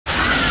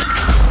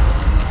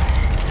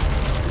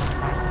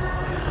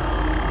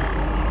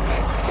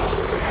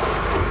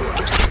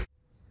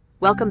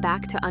Welcome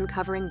back to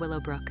Uncovering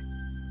Willowbrook.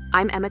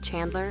 I'm Emma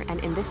Chandler,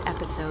 and in this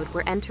episode,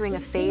 we're entering a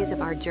phase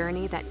of our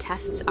journey that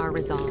tests our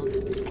resolve.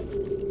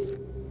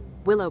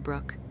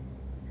 Willowbrook,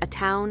 a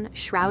town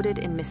shrouded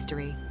in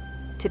mystery.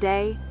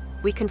 Today,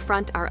 we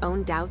confront our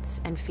own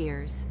doubts and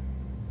fears.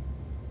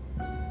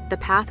 The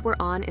path we're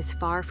on is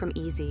far from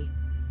easy.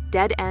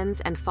 Dead ends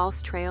and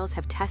false trails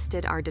have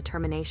tested our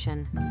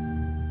determination.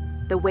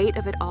 The weight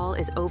of it all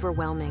is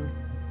overwhelming.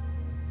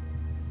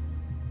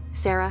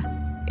 Sarah,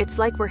 it's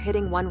like we're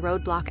hitting one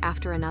roadblock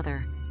after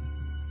another.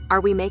 Are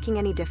we making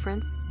any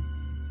difference?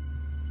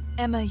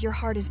 Emma, your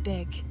heart is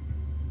big.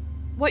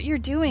 What you're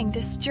doing,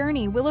 this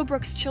journey,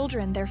 Willowbrook's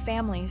children, their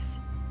families,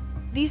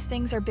 these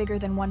things are bigger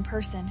than one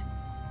person.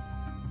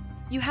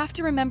 You have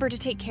to remember to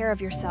take care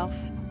of yourself.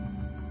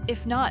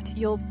 If not,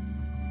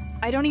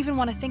 I don't even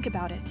want to think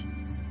about it.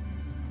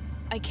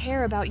 I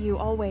care about you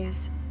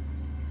always.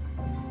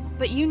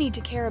 But you need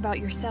to care about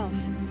yourself.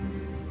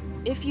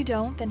 If you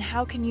don't, then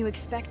how can you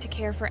expect to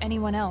care for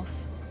anyone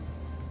else?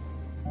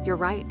 You're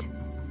right.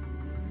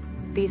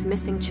 These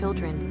missing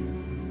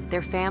children,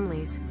 their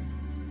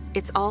families,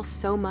 it's all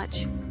so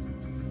much.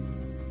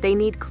 They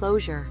need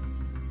closure,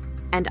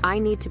 and I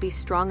need to be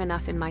strong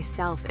enough in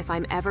myself if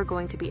I'm ever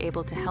going to be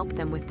able to help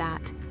them with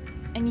that.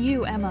 And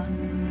you, Emma,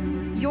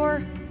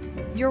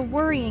 you're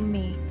worrying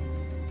me.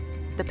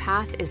 The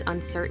path is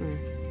uncertain,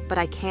 but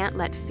I can't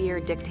let fear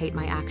dictate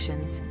my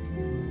actions.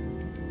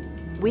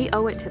 We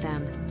owe it to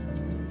them.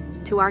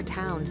 To our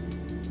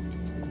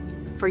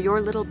town, for your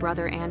little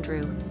brother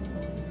Andrew.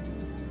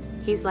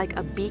 He's like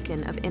a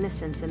beacon of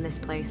innocence in this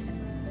place.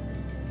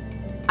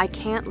 I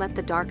can't let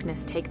the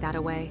darkness take that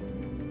away.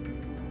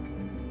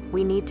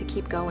 We need to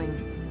keep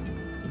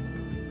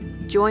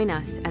going. Join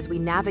us as we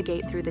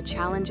navigate through the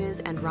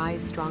challenges and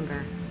rise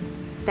stronger.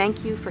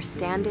 Thank you for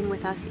standing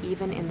with us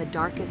even in the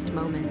darkest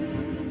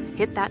moments.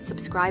 Hit that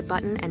subscribe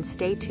button and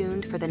stay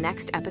tuned for the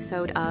next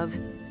episode of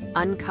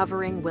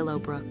Uncovering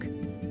Willowbrook.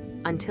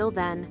 Until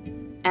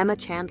then, Emma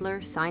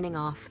Chandler signing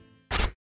off.